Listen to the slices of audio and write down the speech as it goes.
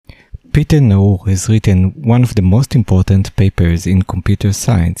Peter Naur has written one of the most important papers in computer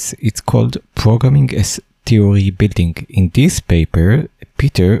science. It's called Programming as Theory Building. In this paper,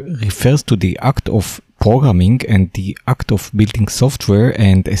 Peter refers to the act of programming and the act of building software,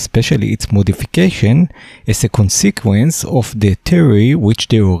 and especially its modification, as a consequence of the theory which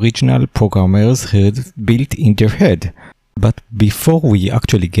the original programmers had built in their head. But before we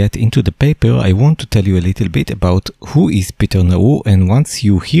actually get into the paper, I want to tell you a little bit about who is Peter Naur, and once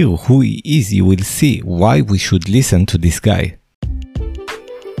you hear who he is, you will see why we should listen to this guy.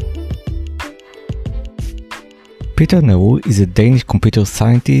 Peter Naur is a Danish computer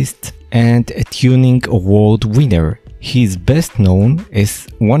scientist and a Turing Award winner. He is best known as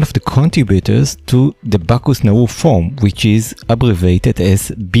one of the contributors to the Backus-Naur form, which is abbreviated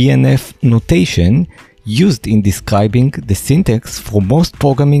as BNF notation, used in describing the syntax for most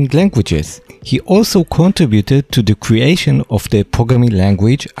programming languages. He also contributed to the creation of the programming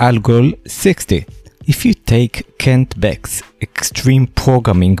language Algol 60. If you take Kent Beck's extreme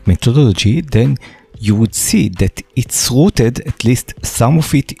programming methodology, then you would see that it's rooted, at least some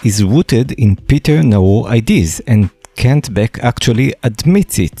of it is rooted in Peter Naur ideas, and Kent Beck actually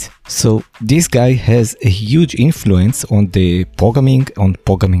admits it. So this guy has a huge influence on the programming, on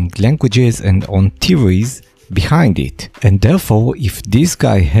programming languages, and on theories behind it. And therefore, if this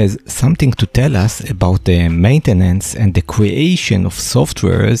guy has something to tell us about the maintenance and the creation of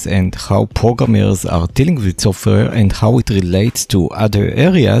softwares and how programmers are dealing with software and how it relates to other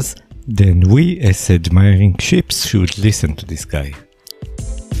areas, then we as admiring ships should listen to this guy.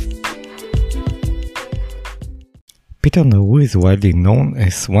 Peter Naur is widely known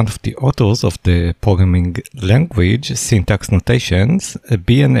as one of the authors of the programming language syntax notations,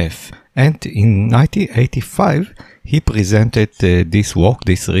 BNF, and in 1985 he presented this work,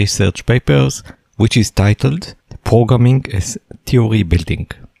 this research papers, which is titled Programming as Theory Building.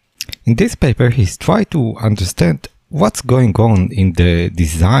 In this paper he's tried to understand what's going on in the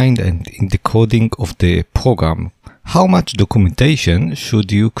design and in the coding of the program. How much documentation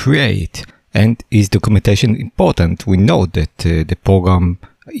should you create? And is documentation important? We know that the program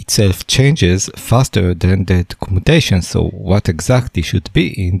itself changes faster than the documentation, so what exactly should be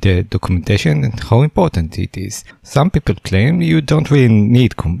in the documentation and how important it is? Some people claim you don't really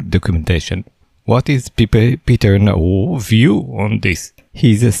need documentation. What is Peter Naur's view on this?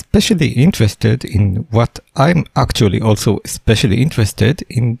 He is especially interested in what I'm actually also especially interested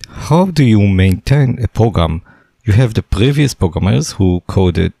in. How do you maintain a program? You have the previous programmers who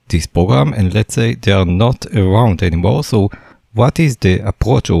coded this program, and let's say they are not around anymore. So what is the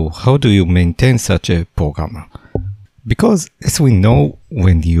approach, or how do you maintain such a program? Because as we know,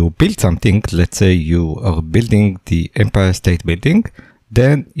 when you build something, let's say you are building the Empire State Building,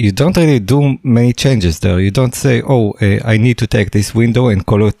 then you don't really do many changes there. You don't say, oh, I need to take this window and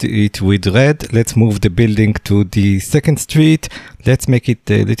color it with red. Let's move the building to the second street. Let's make it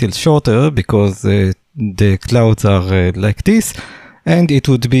a little shorter because the clouds are like this, and it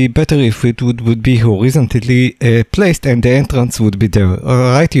would be better if it would be horizontally placed and the entrance would be there.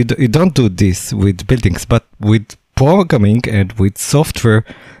 Alright, you don't do this with buildings, but with programming and with software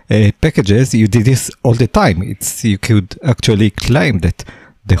packages, you did this all the time. You could actually claim that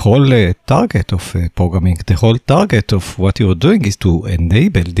the whole target of programming, the whole target of what you're doing is to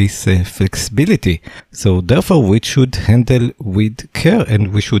enable this flexibility. So therefore we should handle with care,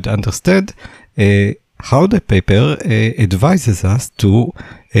 and we should understand how the paper advises us to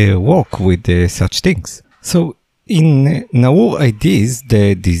work with such things. So in Naur ideas,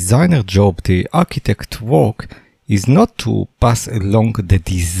 the designer job, the architect work, is not to pass along the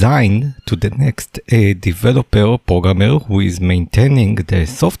design to the next developer, programmer who is maintaining the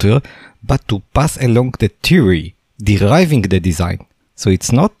software, but to pass along the theory, deriving the design. So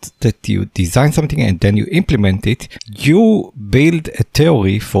it's not that you design something and then you implement it. You build a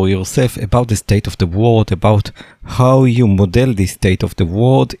theory for yourself about the state of the world, about how you model the state of the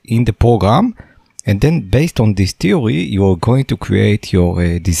world in the program. And then based on this theory, you are going to create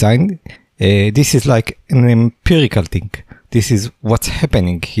your design. This is like an empirical thing. This is what's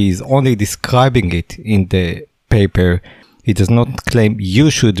happening. He is only describing it in the paper. He does not claim you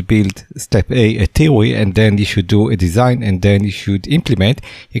should build step A theory, and then you should do a design, and then you should implement.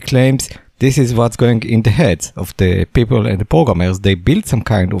 He claims this is what's going in the heads of the people and the programmers. They build some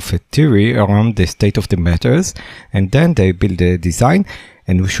kind of a theory around the state of the matters, and then they build a design,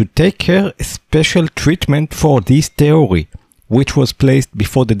 and we should take care a special treatment for this theory, which was placed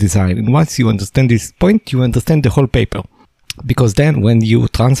before the design. And once you understand this point, you understand the whole paper. Because then when you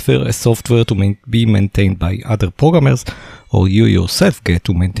transfer a software to be maintained by other programmers, or you yourself get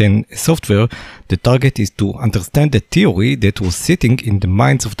to maintain a software, the target is to understand the theory that was sitting in the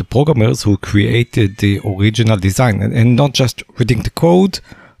minds of the programmers who created the original design, and not just reading the code,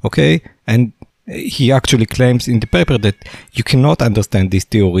 okay? And he actually claims in the paper that you cannot understand this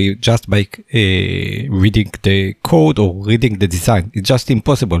theory just by reading the code or reading the design. It's just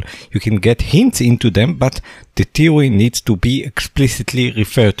impossible. You can get hints into them, but the theory needs to be explicitly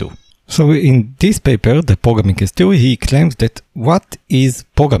referred to. So in this paper, The Programming as Theory, he claims that what is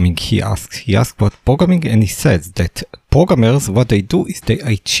programming, he asks. He asks what programming, and he says that programmers, what they do is they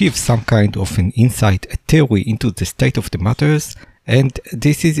achieve some kind of an insight, a theory into the state of the matters. And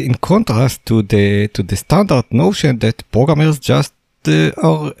this is in contrast to the standard notion that programmers just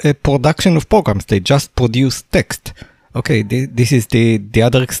are a production of programs. They just produce text. Okay, this is the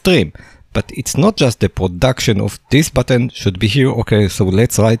other extreme. But it's not just the production of this button should be here. Okay, so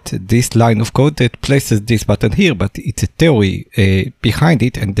let's write this line of code that places this button here, but it's a theory behind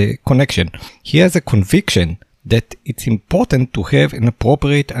it and the connection. He has a conviction that it's important to have an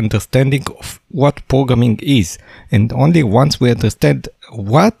appropriate understanding of what programming is. And only once we understand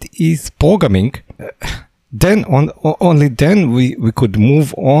what is programming, then only then we could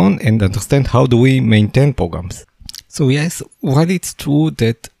move on and understand how do we maintain programs. So yes, while it's true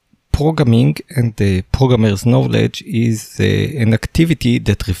that programming and the programmer's knowledge is an activity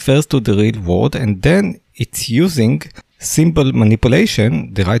that refers to the real world, and then it's using symbol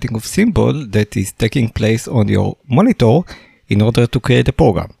manipulation, the writing of symbol that is taking place on your monitor in order to create a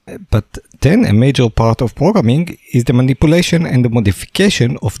program. But then a major part of programming is the manipulation and the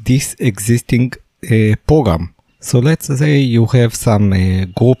modification of this existing program. So let's say you have some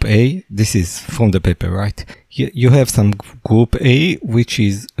group A, this is from the paper, right? You have some group A which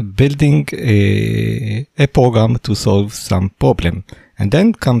is building a program to solve some problem. And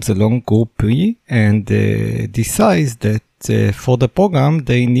then comes along group B and decides that for the program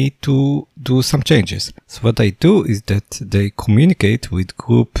they need to do some changes. So what they do is that they communicate with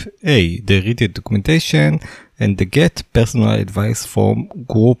group A. They read the documentation and they get personal advice from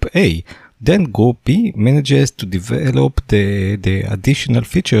group A. Then group B manages to develop the additional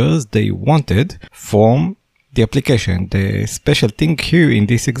features they wanted from the application. The special thing here in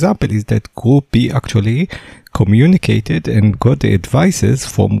this example is that group B actually communicated and got the advices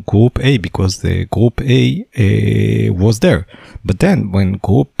from group A because the group A was there. But then when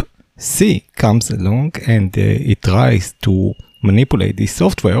group C comes along and it tries to manipulate this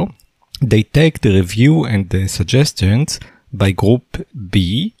software, they take the review and the suggestions by group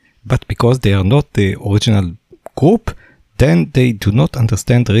B, but because they are not the original group, then they do not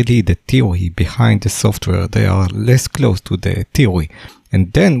understand really the theory behind the software. They are less close to the theory.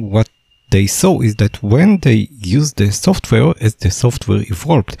 And then what they saw is that when they used the software, as the software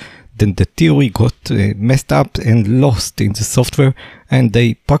evolved, then the theory got messed up and lost in the software, and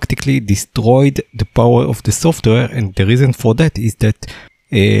they practically destroyed the power of the software. And the reason for that is that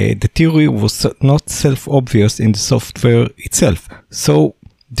the theory was not self-obvious in the software itself. So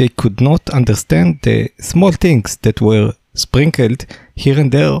they could not understand the small things that were sprinkled here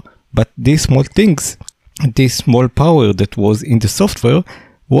and there, but these small things, this small power that was in the software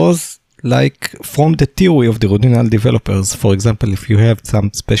was like from the theory of the original developers. For example, if you have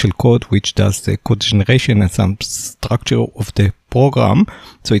some special code which does the code generation and some structure of the program,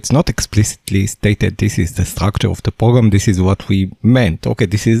 so it's not explicitly stated this is the structure of the program, this is what we meant. Okay,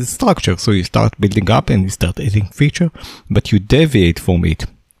 this is structure. So you start building up and you start adding feature, but you deviate from it,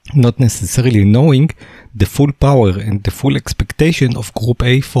 not necessarily knowing the full power and the full expectation of group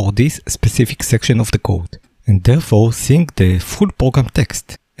A for this specific section of the code. And therefore, seeing the full program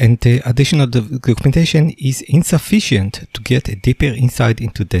text and the additional documentation is insufficient to get a deeper insight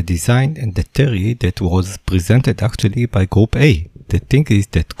into the design and the theory that was presented actually by group A. The thing is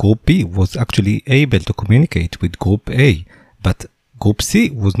that group B was actually able to communicate with group A, but group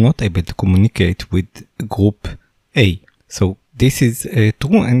C was not able to communicate with group A. So this is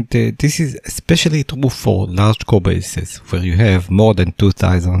true, and this is especially true for large code bases where you have more than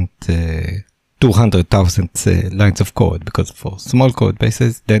 200,000 lines of code, because for small code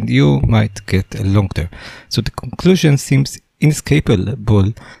bases, then you might get along there. So the conclusion seems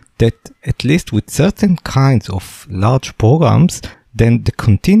inescapable that at least with certain kinds of large programs, then the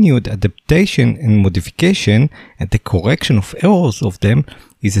continued adaptation and modification and the correction of errors of them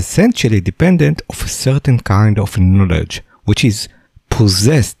is essentially dependent of a certain kind of knowledge, which is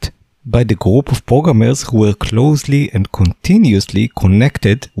possessed by the group of programmers who were closely and continuously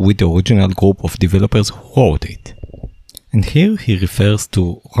connected with the original group of developers who wrote it. And here he refers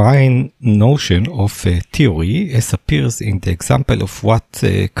to Ryan notion of theory as appears in the example of what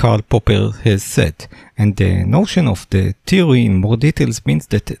Karl Popper has said. And the notion of the theory in more details means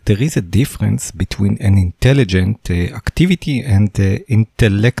that there is a difference between an intelligent activity and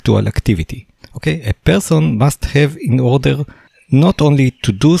intellectual activity. Okay, a person must have in order not only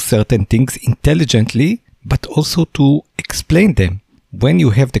to do certain things intelligently, but also to explain them. When you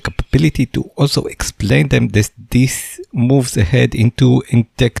have the capability to also explain them, this moves ahead into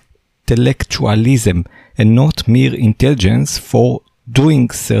intellectualism and not mere intelligence for doing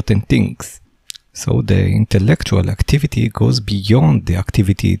certain things. So the intellectual activity goes beyond the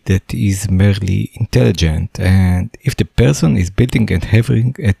activity that is merely intelligent. And if the person is building and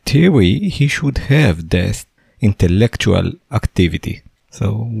having a theory, he should have this intellectual activity.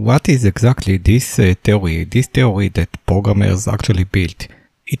 So what is exactly this theory that programmers actually built?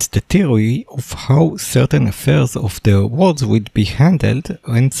 It's the theory of how certain affairs of the world will be handled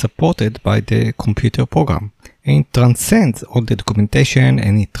and supported by the computer program. And it transcends all the documentation,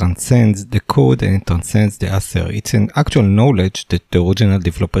 and it transcends the code, and it transcends the answer. It's an actual knowledge that the original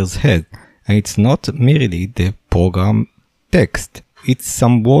developers had. And it's not merely the program text. It's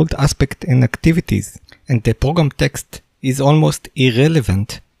some world aspect and activities. And the program text is almost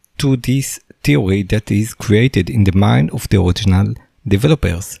irrelevant to this theory that is created in the mind of the original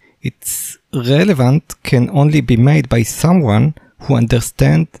developers. Its relevant can only be made by someone who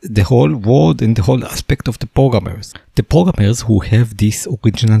understands the whole world and the whole aspect of the programmers. The programmers who have this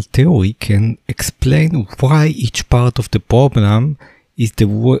original theory can explain why each part of the problem is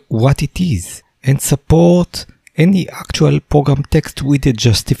what it is, and support any actual program text with a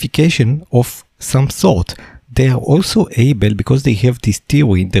justification of some sort. They are also able, because they have this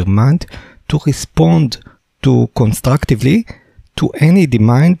theory in their mind, to respond constructively to any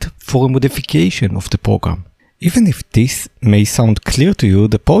demand for a modification of the program. Even if this may sound clear to you,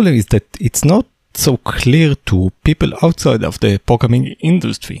 the problem is that it's not so clear to people outside of the programming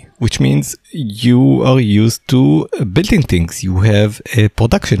industry, which means you are used to building things. You have a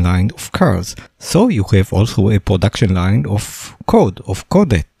production line of cars, so you have also a production line of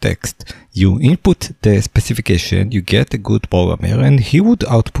coded text. You input the specification, you get a good programmer, and he would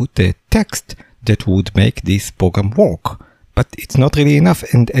output the text that would make this program work. But it's not really enough,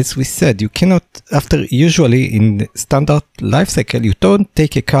 and as we said, you cannot, usually in standard life cycle, you don't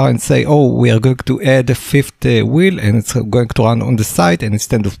take a car and say, oh, we are going to add a fifth wheel and it's going to run on the side, and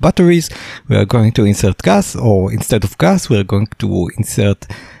instead of batteries, we are going to insert gas, or instead of gas, we are going to insert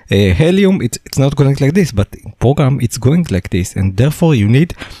helium. It's not going like this, but in program, it's going like this, and therefore you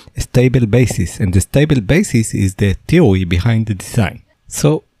need a stable basis, and the stable basis is the theory behind the design.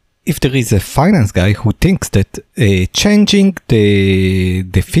 So, if there is a finance guy who thinks that changing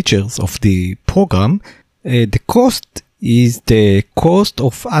the features of the program, the cost is the cost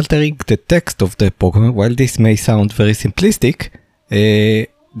of altering the text of the program, while this may sound very simplistic,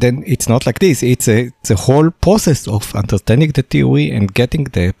 then it's not like this. It's a whole process of understanding the theory and getting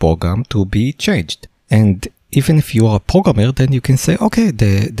the program to be changed. And even if you are a programmer, then you can say, okay,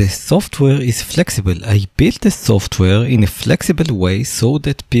 the software is flexible. I built the software in a flexible way so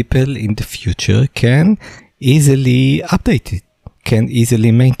that people in the future can easily update it, can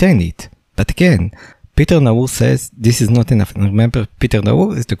easily maintain it. But again, Peter Naur says this is not enough. And remember, Peter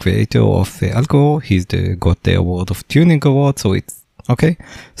Naur is the creator of Algol. He's got the award of Turing Award, so it's okay.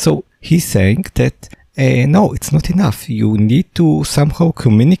 So he's saying that no, it's not enough. You need to somehow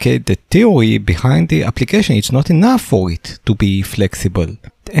communicate the theory behind the application. It's not enough for it to be flexible.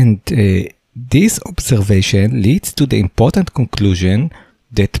 And this observation leads to the important conclusion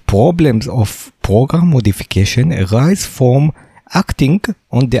that problems of program modification arise from acting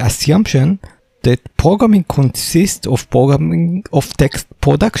on the assumption that programming consists of programming of text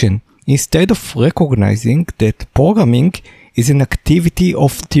production, instead of recognizing that programming is an activity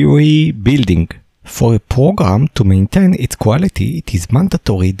of theory building. For a program to maintain its quality, it is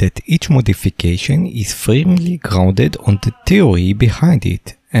mandatory that each modification is firmly grounded on the theory behind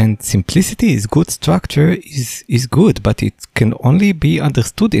it. And simplicity is good, structure is good, but it can only be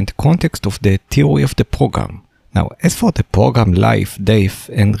understood in the context of the theory of the program. Now, as for the program life, death,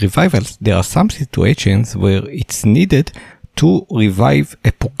 and revivals, there are some situations where it's needed to revive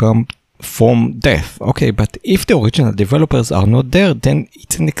a program from death. Okay, but if the original developers are not there, then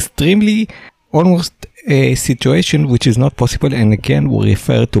it's an extremely almost a situation which is not possible, and again we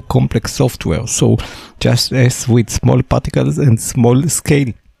refer to complex software. So just as with small particles and small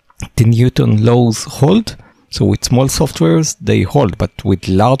scale, the Newton laws hold, so with small softwares they hold, but with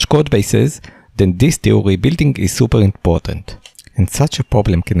large code bases, then this theory building is super important. And such a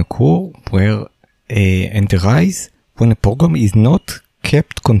problem can occur where and arise when a program is not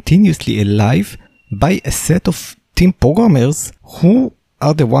kept continuously alive by a set of team programmers who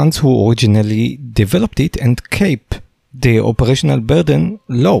are the ones who originally developed it and keep the operational burden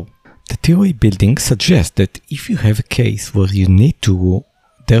low. The theory building suggests that if you have a case where you need to,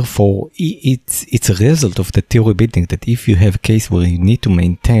 therefore it's a result of the theory building that if you have a case where you need to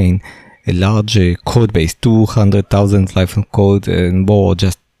maintain a large code base, 200,000 lines of code and more,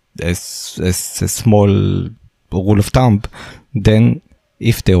 just as a small rule of thumb, then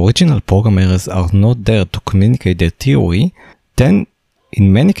if the original programmers are not there to communicate their theory, then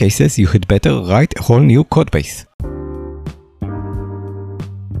in many cases you had better write a whole new code base.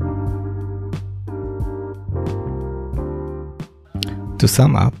 To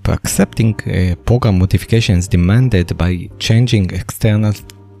sum up, accepting program modifications demanded by changing external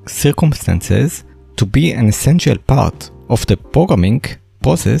circumstances to be an essential part of the programming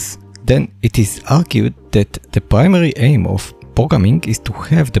process, then it is argued that the primary aim of programming is to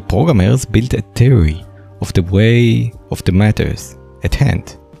have the programmers build a theory of the way of the matters at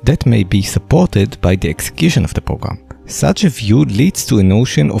hand that may be supported by the execution of the program. Such a view leads to a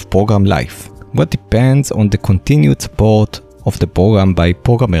notion of program life, what depends on the continued support of the program by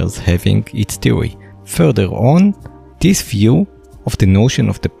programmers having its theory. Further on, this view of the notion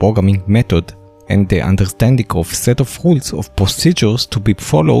of the programming method and the understanding of a set of rules of procedures to be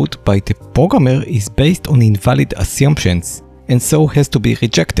followed by the programmer is based on invalid assumptions and so has to be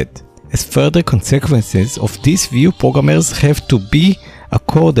rejected. As further consequences of this view, programmers have to be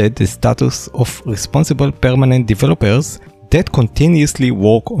accorded the status of responsible permanent developers that continuously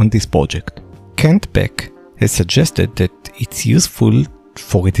work on this project. Kent Beck has suggested that it's useful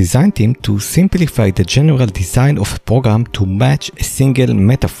for a design team to simplify the general design of a program to match a single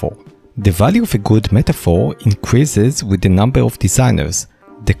metaphor. The value of a good metaphor increases with the number of designers.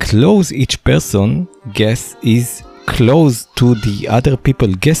 The close each person guess is close to the other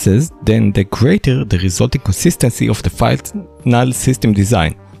people's guesses, then the greater the resulting consistency of the final system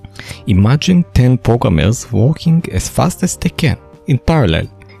design. Imagine 10 programmers working as fast as they can in parallel,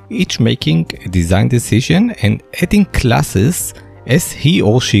 each making a design decision and adding classes as he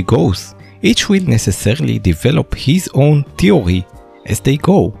or she goes. Each will necessarily develop his own theory as they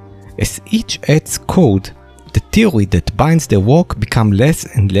go. As each adds code, the theory that binds their work becomes less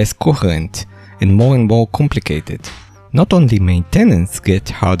and less coherent and more complicated. Not only maintenance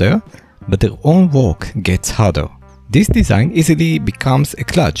gets harder, but their own work gets harder. This design easily becomes a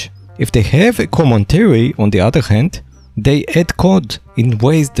kludge. If they have a common theory, on the other hand, they add code in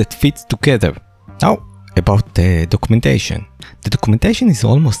ways that fit together. Now, about the documentation. The documentation is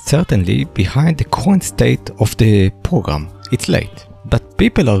almost certainly behind the current state of the program. It's late, but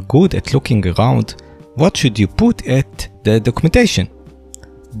people are good at looking around. What should you put at the documentation?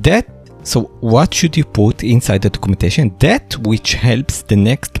 So what should you put inside the documentation? That which helps the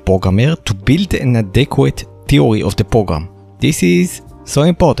next programmer to build an adequate theory of the program. This is so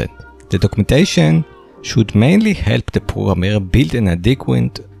important. The documentation should mainly help the programmer build an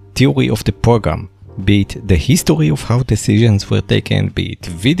adequate theory of the program, be it the history of how decisions were taken, be it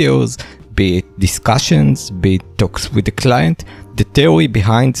videos, be it discussions, be it talks with the client. The theory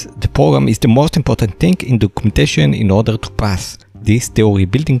behind the program is the most important thing in documentation in order to pass this theory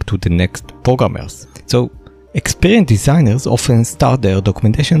building to the next programmers. So experienced designers often start their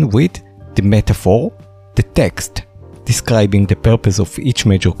documentation with the metaphor, the text describing the purpose of each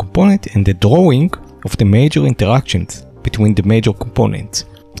major component, and the drawing of the major interactions between the major components.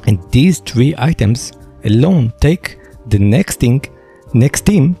 And these three items alone take the next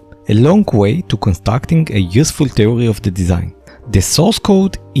team a long way to constructing a useful theory of the design. The source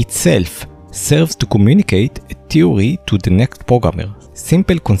code itself serves to communicate a theory to the next programmer.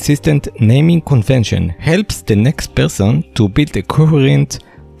 Simple, consistent naming convention helps the next person to build a coherent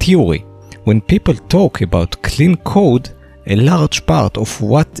theory. When people talk about clean code, a large part of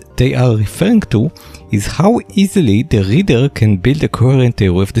what they are referring to is how easily the reader can build a coherent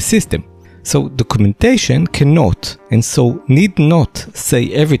theory of the system. So documentation cannot and so need not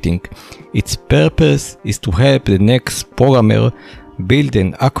say everything. Its purpose is to help the next programmer build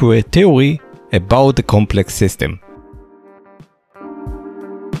an accurate theory about the complex system.